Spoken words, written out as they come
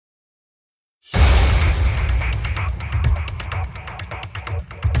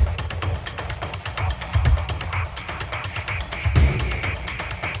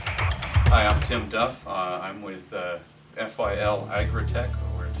Tim Duff. I'm with FIL Agritech.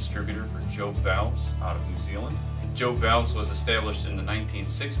 We're a distributor for Jobe Valves out of New Zealand. Jobe Valves was established in the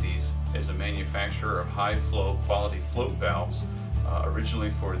 1960s as a manufacturer of high-flow quality float valves, originally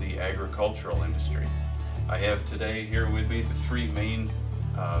for the agricultural industry. I have today here with me the three main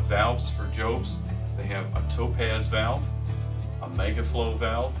valves for Jobes. They have a Topaz valve, a mega flow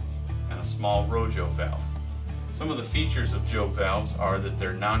valve, and a small Rojo valve. Some of the features of Jobe valves are that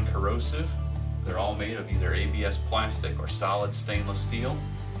they're non-corrosive. They're all made of either ABS plastic or solid stainless steel.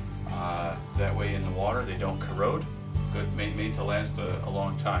 That way in the water they don't corrode. Good, made to last a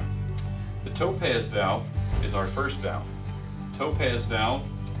long time. The Topaz valve is our first valve. Topaz valve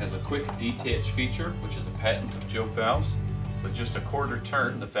has a quick detach feature, which is a patent of Jobe Valves. With just a quarter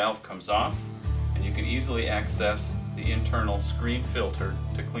turn, the valve comes off, and you can easily access the internal screen filter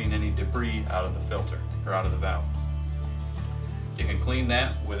to clean any debris out of the filter or out of the valve. You can clean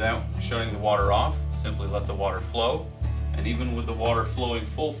that without shutting the water off. Simply let the water flow, and even with the water flowing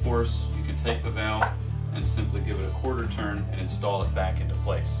full force, you can take the valve and simply give it a quarter turn and install it back into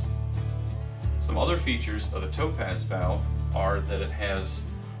place. Some other features of the Topaz valve are that it has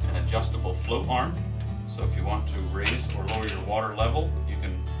an adjustable float arm. So if you want to raise or lower your water level, you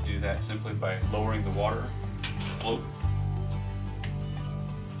can do that simply by lowering the water float,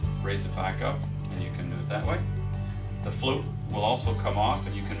 raise it back up, and you can do it that way. The float will also come off,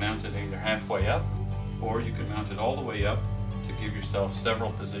 and you can mount it either halfway up or you can mount it all the way up to give yourself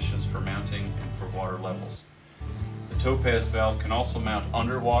several positions for mounting and for water levels. The Topaz valve can also mount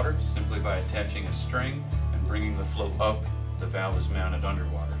underwater simply by attaching a string and bringing the float up. The valve is mounted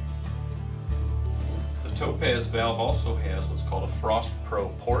underwater. The Topaz valve also has what's called a Frost Pro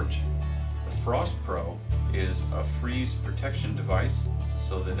port. The Frost Pro is a freeze protection device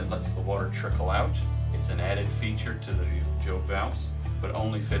so that it lets the water trickle out. It's an added feature to the Jobe valves, but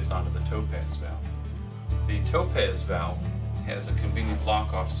only fits onto the Topaz valve. The Topaz valve has a convenient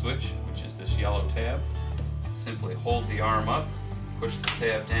lock-off switch, which is this yellow tab. Simply hold the arm up, push the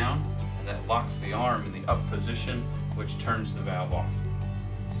tab down, and that locks the arm in the up position, which turns the valve off.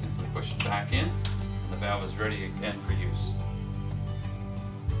 Simply push it back in, and the valve is ready again for use.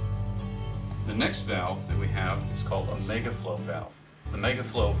 The next valve that we have is called a mega flow valve. The mega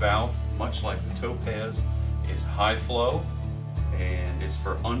flow valve, much like the Topaz, is high flow and is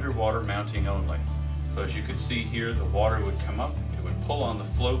for underwater mounting only. So as you can see here, the water would come up, it would pull on the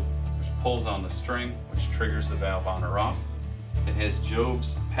float, which pulls on the string, which triggers the valve on or off. It has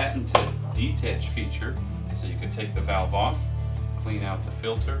Jobe's patented detach feature, so you can take the valve off, clean out the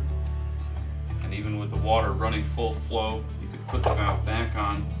filter, and even with the water running full flow, you could put the valve back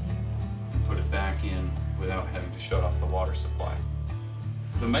on and put it back in without having to shut off the water supply.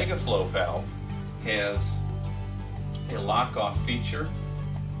 The mega flow valve has a lock-off feature.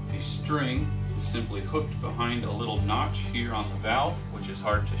 The string is simply hooked behind a little notch here on the valve, which is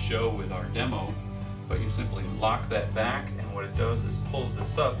hard to show with our demo, but you simply lock that back, and what it does is pulls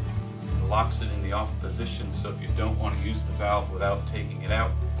this up and locks it in the off position, so if you don't want to use the valve without taking it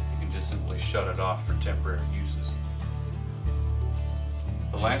out, you can just simply shut it off for temporary uses.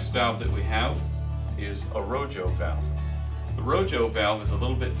 The last valve that we have is a Rojo valve. The Rojo valve is a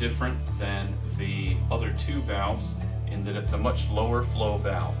little bit different than the other two valves in that it's a much lower flow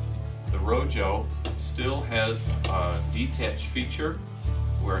valve. The Rojo still has a detach feature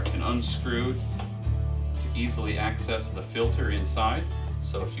where it can unscrew to easily access the filter inside.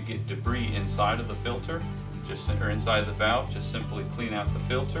 So if you get debris inside of the filter, or inside the valve, just simply clean out the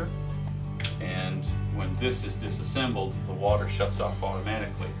filter, and when this is disassembled, the water shuts off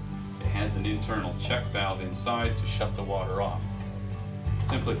automatically. It has an internal check valve inside to shut the water off.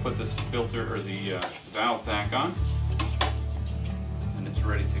 Simply put this filter or the valve back on, and it's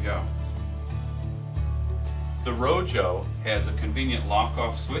ready to go. The Rojo has a convenient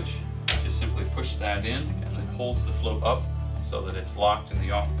lock-off switch. Just simply push that in, and it holds the float up so that it's locked in the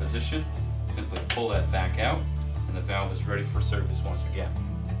off position. Simply pull that back out, and the valve is ready for service once again.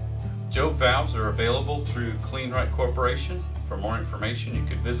 Jobe valves are available through Kleen-Rite Corporation. For more information, you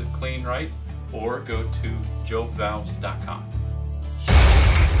can visit Kleen-Rite or go to jobevalves.com.